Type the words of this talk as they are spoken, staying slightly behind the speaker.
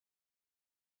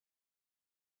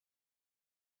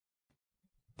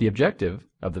The objective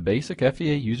of the basic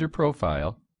FEA user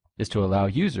profile is to allow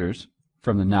users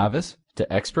from the novice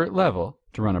to expert level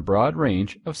to run a broad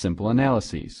range of simple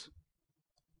analyses.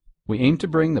 We aim to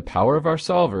bring the power of our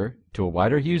solver to a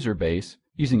wider user base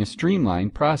using a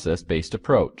streamlined process-based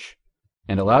approach,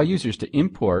 and allow users to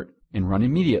import and run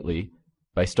immediately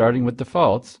by starting with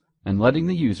defaults and letting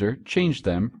the user change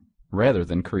them rather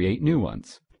than create new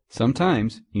ones.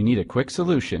 Sometimes you need a quick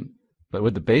solution, but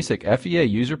with the basic FEA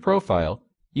user profile,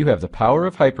 you have the power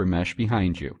of HyperMesh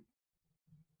behind you.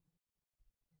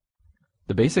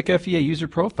 The basic FEA user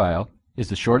profile is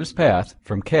the shortest path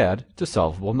from CAD to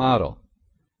solvable model.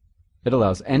 It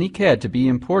allows any CAD to be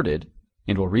imported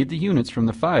and will read the units from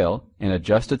the file and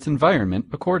adjust its environment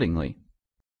accordingly.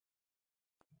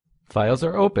 Files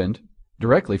are opened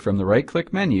directly from the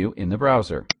right-click menu in the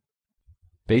browser.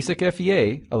 Basic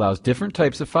FEA allows different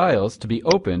types of files to be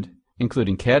opened,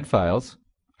 including CAD files,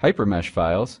 HyperMesh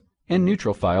files, and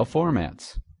neutral file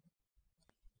formats.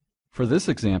 For this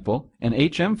example, an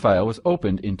HM file was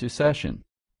opened into session.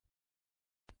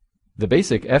 The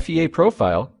basic FEA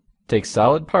profile takes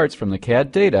solid parts from the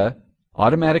CAD data,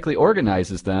 automatically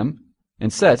organizes them,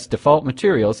 and sets default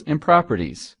materials and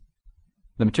properties.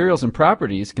 The materials and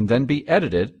properties can then be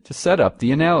edited to set up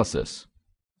the analysis.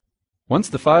 Once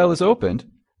the file is opened,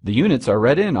 the units are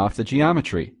read in off the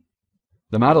geometry.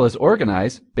 The model is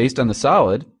organized based on the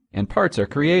solid, and parts are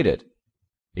created.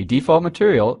 A default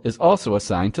material is also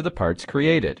assigned to the parts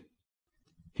created.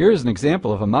 Here is an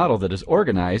example of a model that is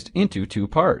organized into two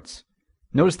parts.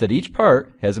 Notice that each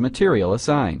part has a material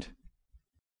assigned.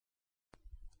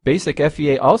 Basic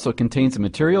FEA also contains a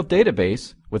material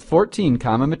database with 14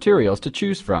 common materials to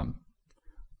choose from.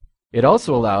 It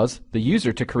also allows the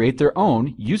user to create their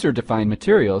own user-defined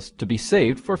materials to be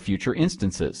saved for future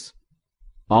instances.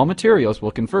 All materials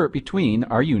will convert between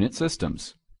our unit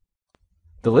systems.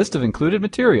 The list of included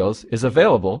materials is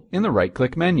available in the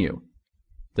right-click menu.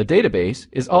 The database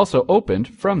is also opened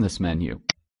from this menu.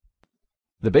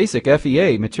 The basic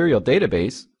FEA material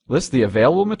database lists the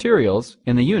available materials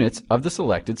in the units of the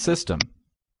selected system.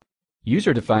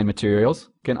 User-defined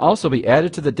materials can also be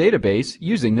added to the database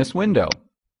using this window.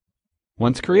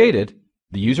 Once created,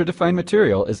 the user-defined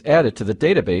material is added to the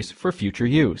database for future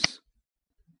use.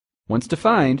 Once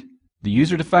defined, the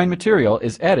user-defined material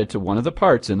is added to one of the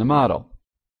parts in the model.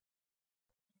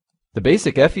 The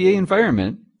basic FEA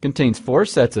environment contains 4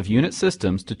 sets of unit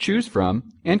systems to choose from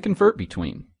and convert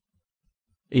between.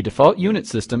 A default unit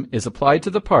system is applied to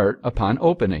the part upon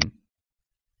opening.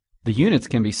 The units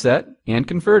can be set and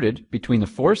converted between the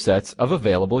 4 sets of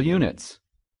available units.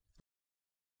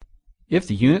 If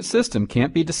the unit system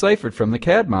can't be deciphered from the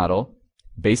CAD model,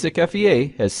 Basic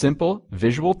FEA has simple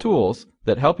visual tools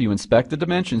that help you inspect the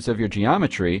dimensions of your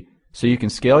geometry so you can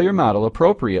scale your model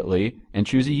appropriately and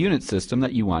choose a unit system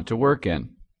that you want to work in.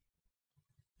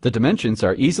 The dimensions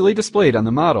are easily displayed on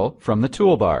the model from the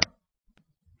toolbar.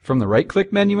 From the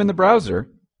right-click menu in the browser,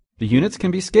 the units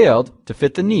can be scaled to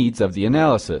fit the needs of the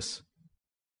analysis.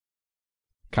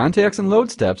 Contacts and load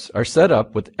steps are set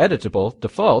up with editable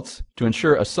defaults to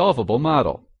ensure a solvable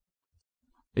model.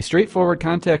 A straightforward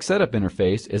contact setup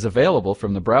interface is available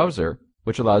from the browser,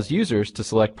 which allows users to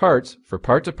select parts for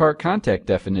part-to-part contact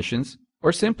definitions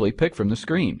or simply pick from the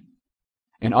screen.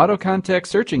 An auto-contact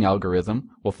searching algorithm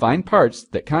will find parts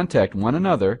that contact one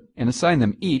another and assign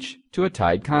them each to a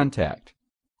tied contact.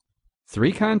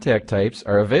 3 contact types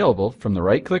are available from the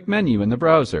right-click menu in the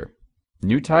browser: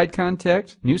 New Tied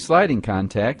Contact, New Sliding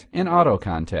Contact, and Auto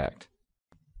Contact.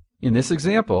 In this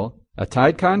example, a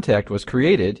tied contact was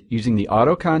created using the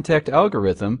Auto Contact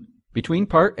algorithm between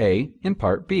Part A and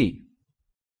Part B.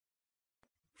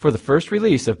 For the first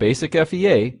release of Basic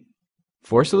FEA,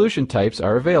 4 solution types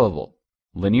are available: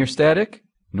 linear static,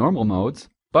 normal modes,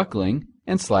 buckling,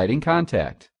 and sliding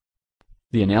contact.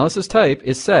 The analysis type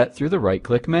is set through the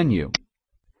right-click menu.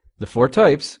 The 4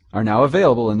 types are now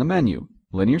available in the menu: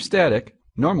 linear static,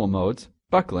 normal modes,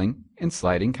 buckling, and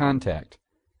sliding contact.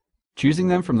 Choosing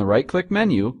them from the right-click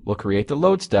menu will create the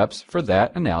load steps for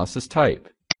that analysis type.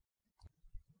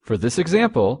 For this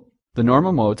example, the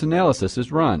normal modes analysis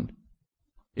is run.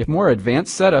 If more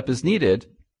advanced setup is needed,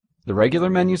 the regular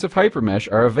menus of HyperMesh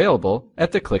are available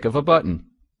at the click of a button.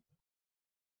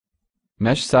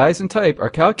 Mesh size and type are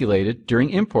calculated during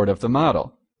import of the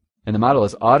model, and the model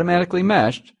is automatically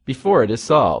meshed before it is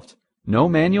solved. No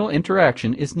manual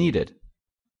interaction is needed.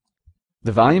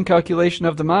 The volume calculation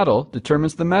of the model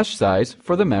determines the mesh size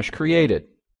for the mesh created.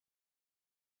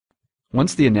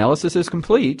 Once the analysis is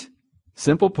complete,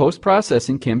 simple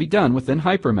post-processing can be done within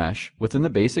HyperMesh within the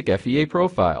basic FEA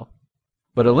profile,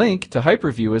 but a link to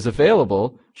HyperView is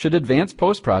available should advanced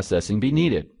post-processing be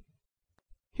needed.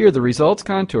 Here the results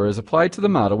contour is applied to the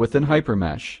model within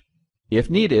HyperMesh. If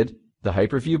needed, the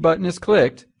HyperView button is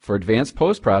clicked for advanced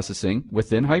post-processing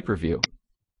within HyperView.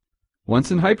 Once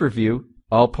in HyperView,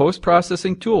 all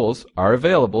post-processing tools are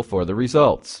available for the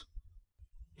results.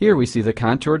 Here we see the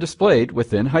contour displayed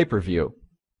within HyperView.